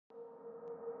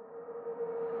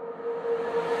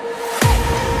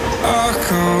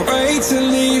can't wait to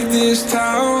leave this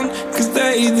town, 'cause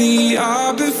lately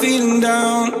I've been feeling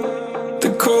down. The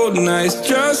cold nights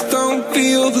just don't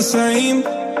feel the same.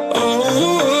 Oh,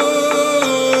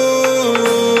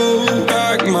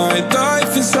 like my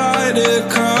life inside a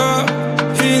car,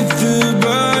 hit the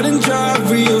button, drive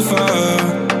real far.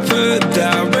 Put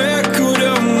that record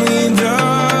on me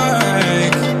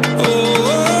like, oh,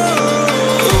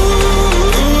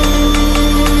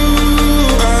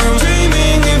 I'm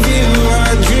dreaming of you, I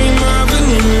dream of a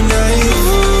new night.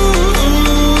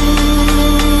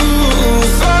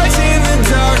 Fight in the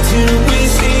dark till we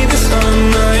see the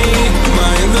sunlight.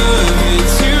 My love,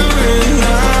 it's you and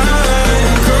I.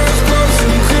 Close, close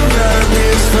and cool like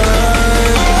this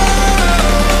fire.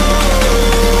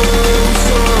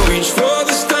 So reach for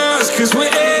the stars, 'cause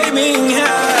we're aiming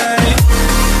high.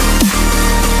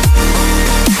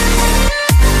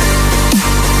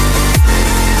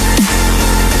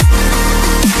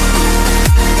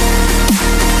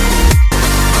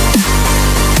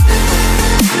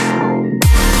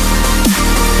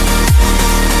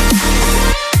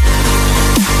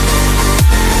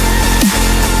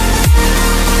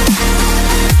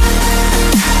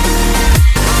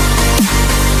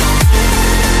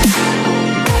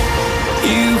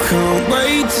 You can't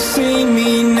wait to see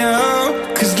me now,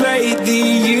 'cause lately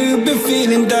you've been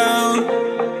feeling down.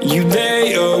 You lay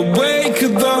awake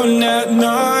alone at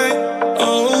night.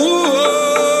 Oh,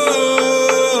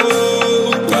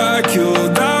 like your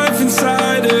life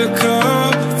inside a car.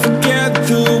 Forget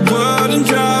the world and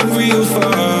drive real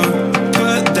far.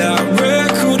 Put that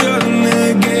record on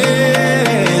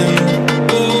again.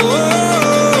 Oh,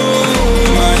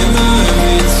 my love,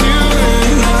 it's you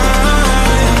and I.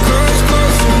 Close,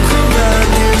 close and cool like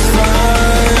this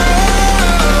fire.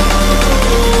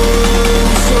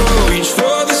 So reach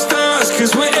for the stars,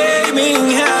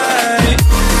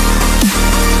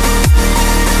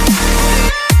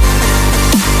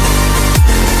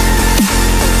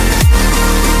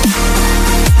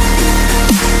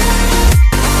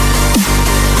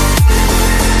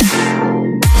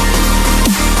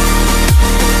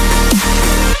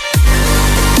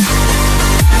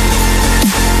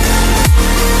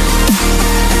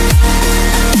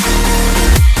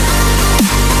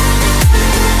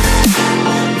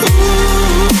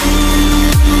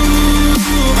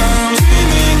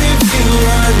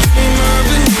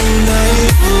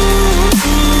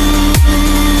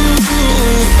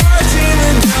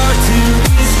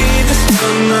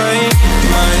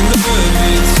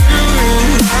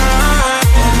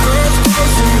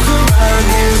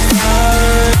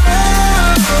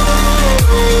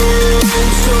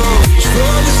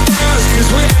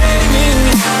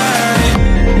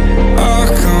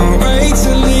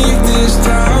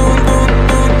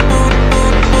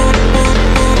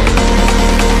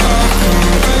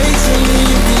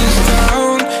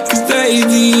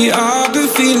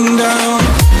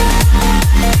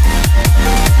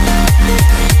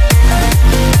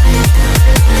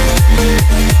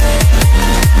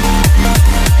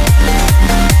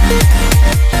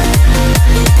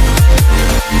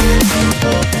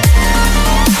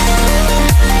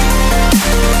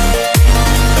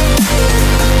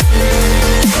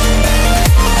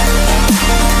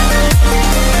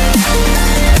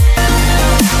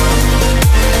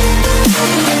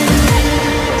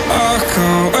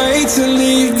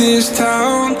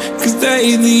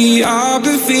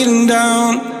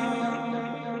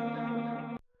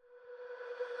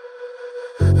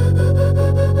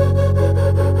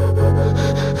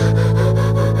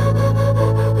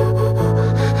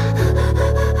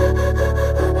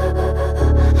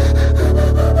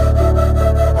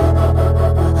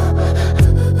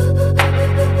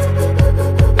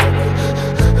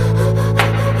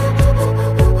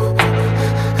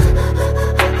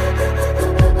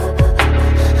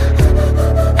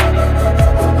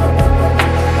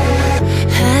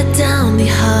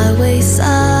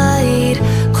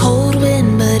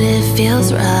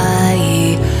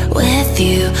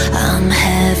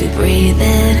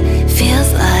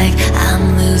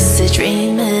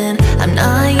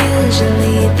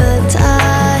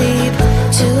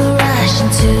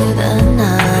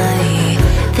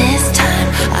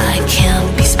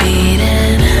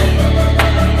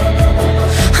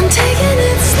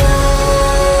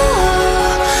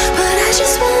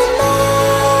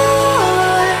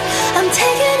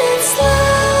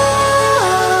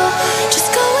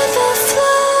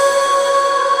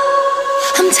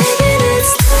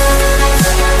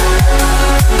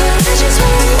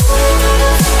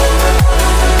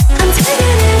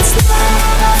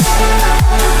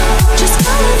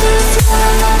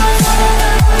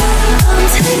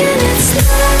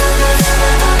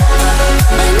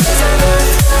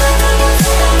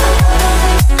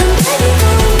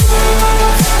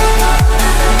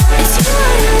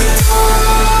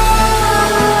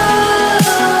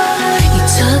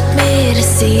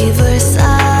 see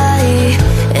Versailles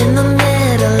in the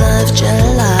middle of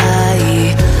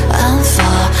July. I'm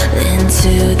falling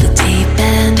to the deep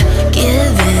end,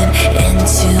 giving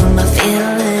into my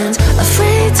feelings,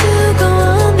 afraid to go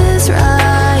on this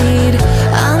ride.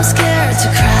 I'm scared to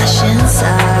crash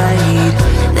inside.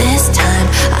 This time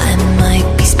I might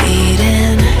be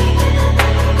speeding.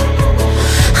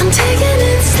 I'm taking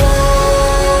it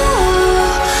slow,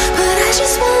 but I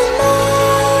just want more.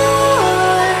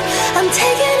 I'm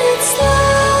taking it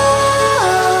slow,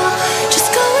 just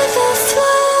go with the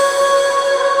flow.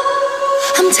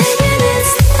 I'm taking it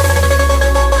slow,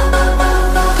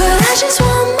 but I just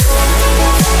want more.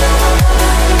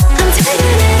 I'm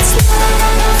taking it slow,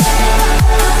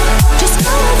 just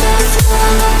go with the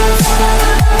flow.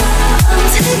 I'm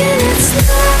taking it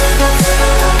slow,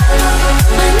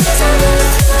 my knees on the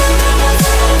floor.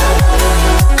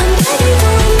 I'm begging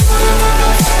for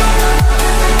more.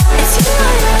 It's you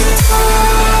I adore.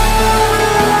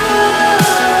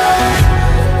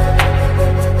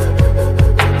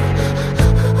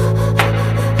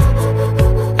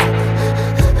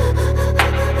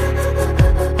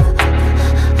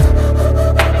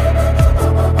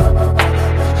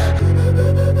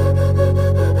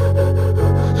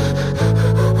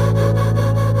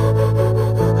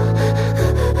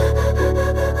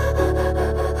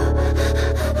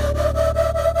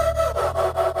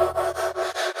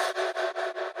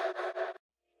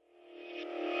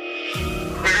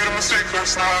 Made a mistake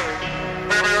last night.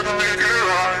 Maybe I can make it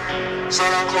right.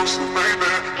 Said I'm close to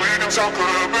baby. We can talk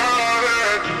about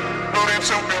it. No need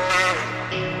to be mad.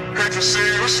 Hate to see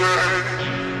you sad.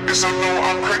 Yes, I know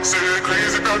I'm crazy,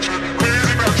 crazy about you,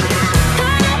 crazy about you.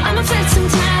 I know I'm upset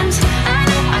sometimes. I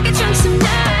know I get drunk some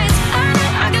nights. I know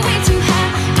I get way too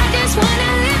high. I just wanna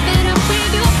live it up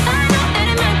with you. I know that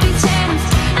it might be tense.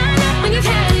 I know when you've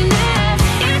had enough.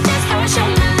 It's just how I show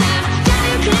my love.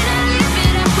 Darling, can I live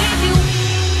it up with you?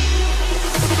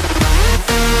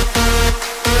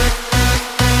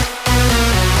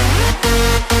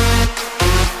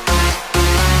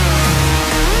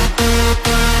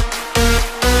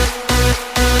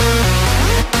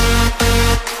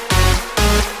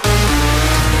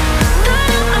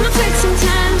 I'm afraid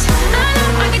sometimes. I know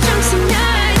I get drunk some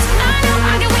nights. I know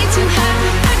I get way too high.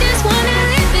 I just wanna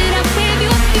live it up with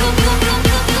you.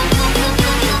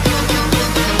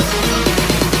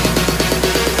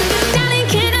 Darling,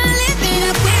 can I live it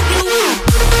up with you?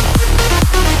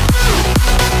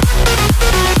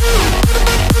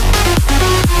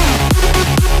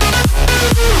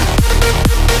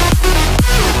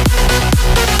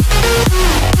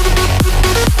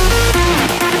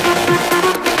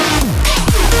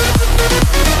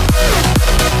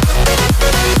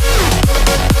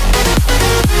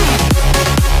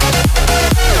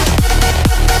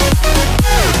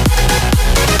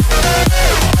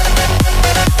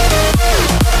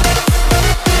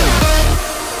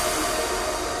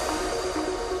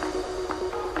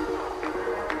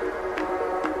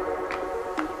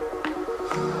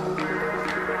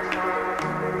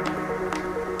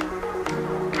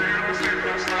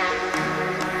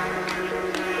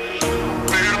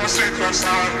 Made a mistake last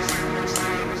night.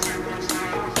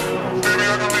 Maybe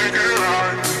I can make it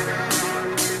right.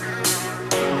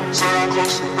 Said I'm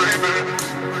close to baby.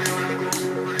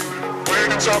 We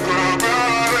can talk about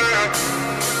it.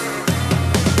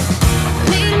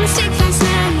 Made a mistake last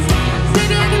night.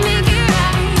 Maybe I can make it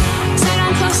right. Said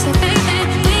I'm closer, baby.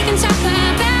 We can talk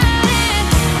about it.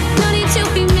 No need to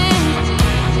be mad.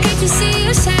 Hate to see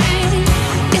you sad.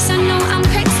 Yes, I know I'm